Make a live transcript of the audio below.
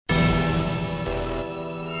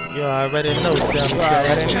You already know, Sam. You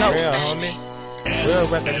already know, real, homie.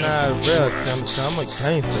 Real recognize real, Sam. I'm a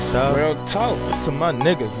gangster, dog. Real talk. That's to my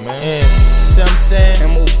niggas, man. And, see what I'm saying?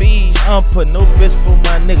 MOBs. I don't put no bitch for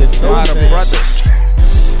my niggas. A lot of brothers.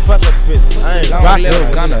 Fuck a bitch. I ain't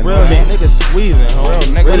rockin'. Real niggas squeezing, homie. Real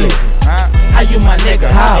nigga. Really. How you my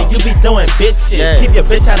nigga? How? And you be doing bitch shit. Yeah. Keep your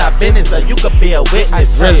bitch out of business or you could be a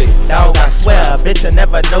witness. Really? Dog, I swear a bitch will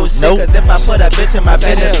never know shit. Nope. Cause if I put a bitch in my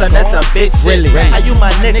business, son, that's some bitch shit. Really? How you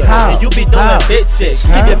my nigga? How? And you be doing bitch shit.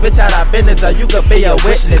 Keep your bitch out of business or you could be a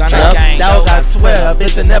witness. Dog, I swear a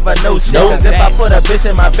bitch will never know shit. Cause if I put a bitch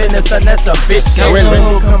in my business, son, that's some bitch shit. Really?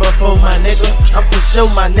 Who coming for my nigga? I'm for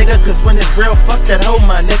sure my nigga. Cause when it's real, fuck that hoe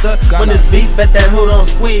my nigga. When it's beef, bet that hoe don't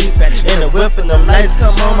squeeze. In the whip and them lights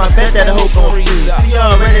come on, I bet that hoe gon' freeze. See, you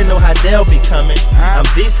already know how they'll be coming. I'm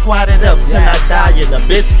de-squatted up till I die, and the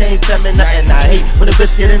bitch can't tell me nothing I hate. When the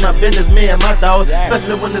bitch get in my business, me and my dog,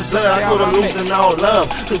 especially when it's blood, I go to losing all love.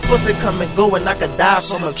 Cause pussy come and go and I could die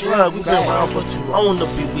from a slug. We been around for too long to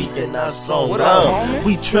be weak and not strong. Love,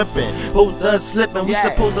 we tripping, both us slipping. We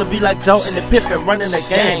supposed to be like Jordan and Pippen running the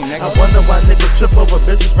game. I wonder why niggas trip over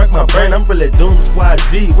bitches, wreck my brain. I'm really Doom Squad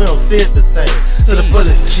G, we don't see it the same. To the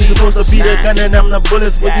fullest, she supposed to be the gun and I'm the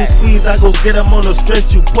bullets. When you squeeze, I go get them on the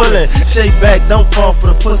stretch, you pullin'. Shake back, don't fall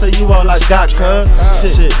for the pussy, you all I got, cuz.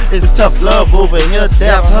 Shit, it's tough love over here,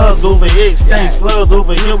 dabs, hugs over here, exchange slugs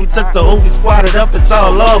over here. We took the hoe, we squatted up, it's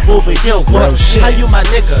all love over here. What? How you my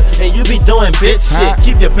nigga, and you be doing bitch shit.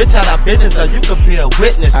 Keep your bitch out of business, or you could be a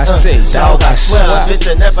witness. I say, dog, I swear a bitch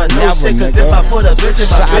will never know shit. Cause if I put a bitch in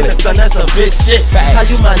my business, son, that's some bitch shit. How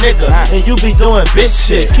you my nigga, and you be doing bitch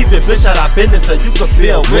shit. Keep your bitch out of business, or you could be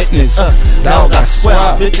a witness. Dog, I swear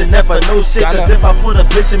a bitch will never know shit. Cause if I put a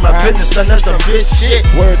bitch in my business, son, that's some bitch shit.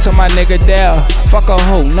 Word to my nigga Dell, fuck a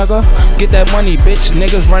hoe, nigga. Get that money, bitch.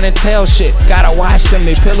 Niggas running tail shit. Gotta watch them,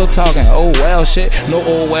 they pillow talking. Oh well shit. No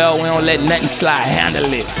oh well, we don't let nothing slide. Handle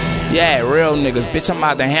it. Yeah, real niggas, bitch, I'm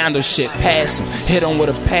out to handle shit. Pass him, hit him with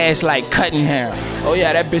a pass like Cuttingham. Oh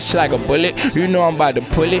yeah, that bitch like a bullet. You know I'm about to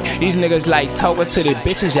pull it. These niggas like talking to the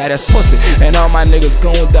bitches, yeah, that's pussy. And all my niggas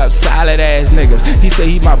groomed up, solid ass niggas. He say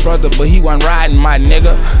he my brother, but he wasn't riding my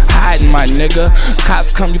nigga. Hiding my nigga.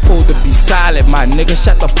 Cops come, you supposed to be solid, my nigga.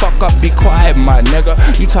 Shut the fuck up, be quiet, my nigga.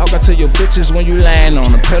 You talking to your bitches when you laying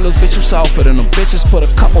on the pillows, bitch, you softer than them bitches. Put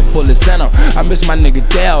a couple bullets in them. I miss my nigga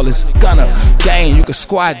Dell, it's gonna gang, you can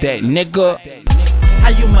squad that, nigga. How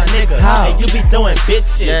you my nigga? How? And you be doing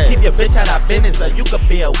bitch shit. Yeah. Keep your bitch out of business, or you could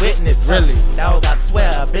be a witness. Really? Dog, I swear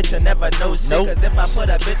a bitch will never know shit. Nope. Cause if I put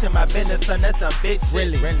a bitch in my business, son, that's some bitch shit.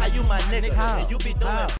 Really? How you my nigga? How? And you be doing